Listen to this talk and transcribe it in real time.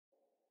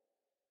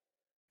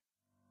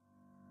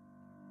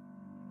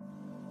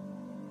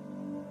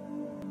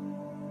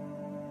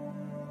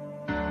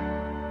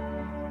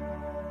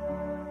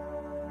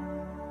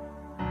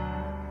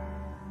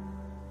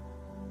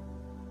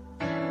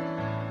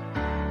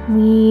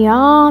We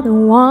are the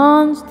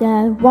ones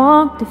that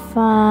walk the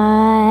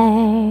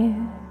fire,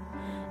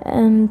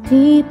 and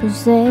people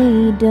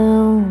say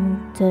don't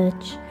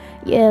touch.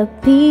 Yeah,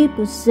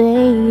 people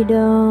say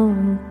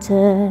don't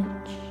touch.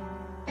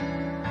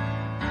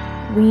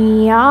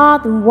 We are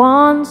the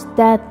ones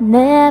that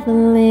never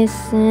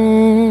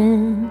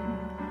listen.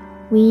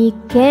 We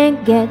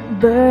can't get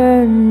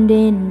burned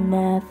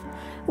enough.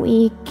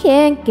 We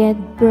can't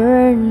get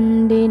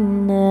burned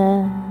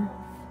enough.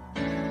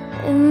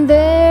 And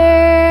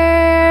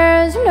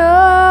there's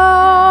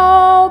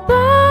no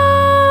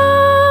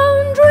boundaries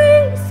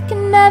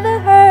can never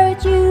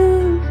hurt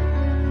you.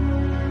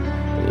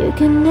 You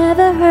can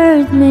never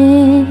hurt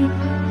me.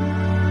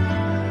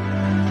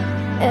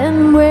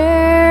 And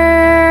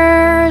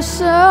we're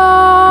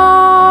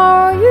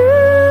so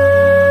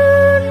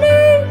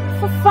unique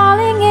for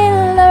falling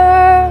in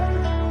love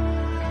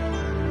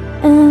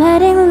and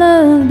letting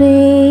love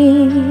be.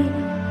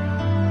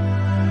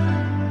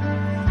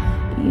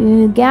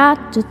 You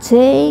got to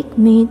take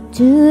me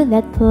to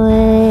that place.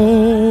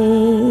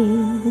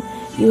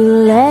 You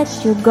let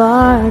your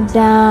guard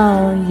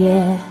down,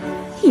 yeah.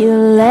 You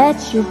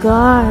let your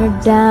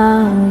guard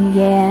down,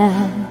 yeah.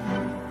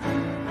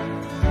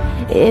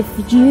 If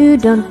you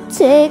don't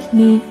take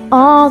me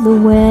all the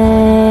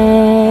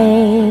way,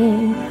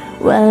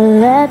 well,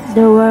 let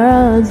the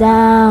world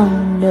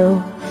down,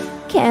 no.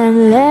 Can't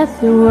let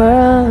the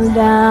world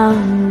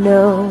down,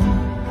 no.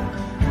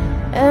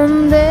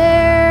 And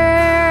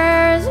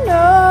there's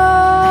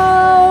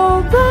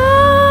no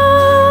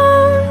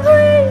boundaries,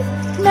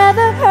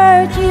 never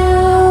hurt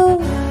you.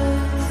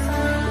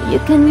 You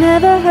can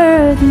never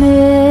hurt me.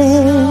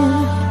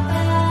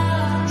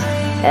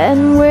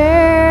 And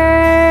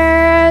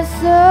we're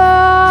so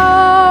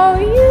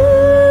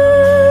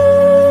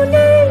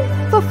unique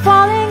for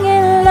falling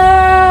in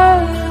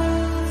love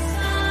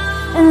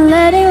and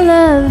letting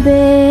love be.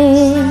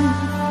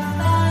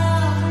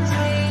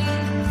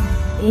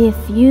 If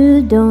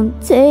you don't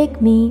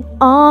take me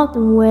all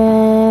the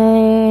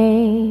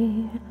way,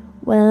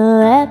 well,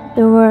 let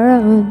the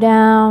world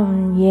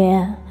down,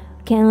 yeah.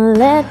 Can't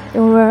let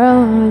the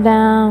world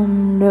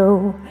down,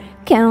 no.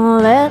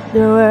 Can't let the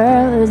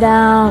world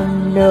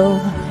down, no.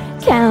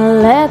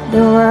 Can't let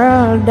the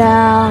world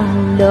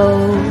down, no.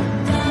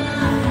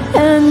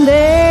 And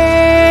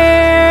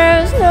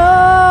there's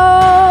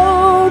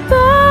no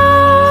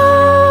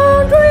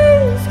boundaries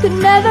could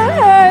never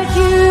hurt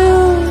you.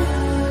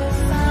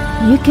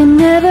 You can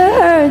never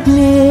hurt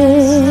me.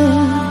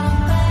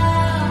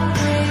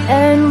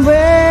 And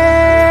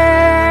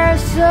we're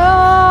so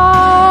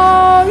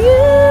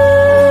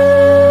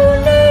unique,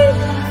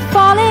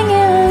 falling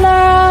in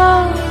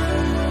love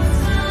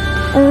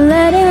and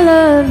letting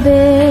love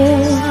be.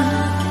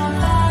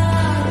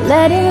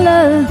 Letting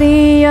love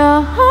be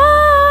your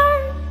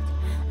heart.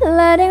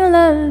 Letting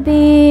love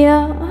be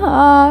your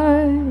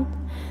heart.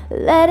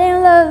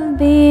 Letting love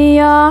be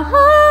your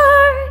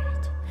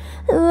heart.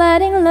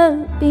 Letting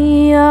love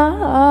be your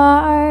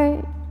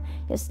heart.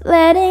 Just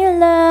letting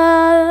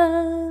love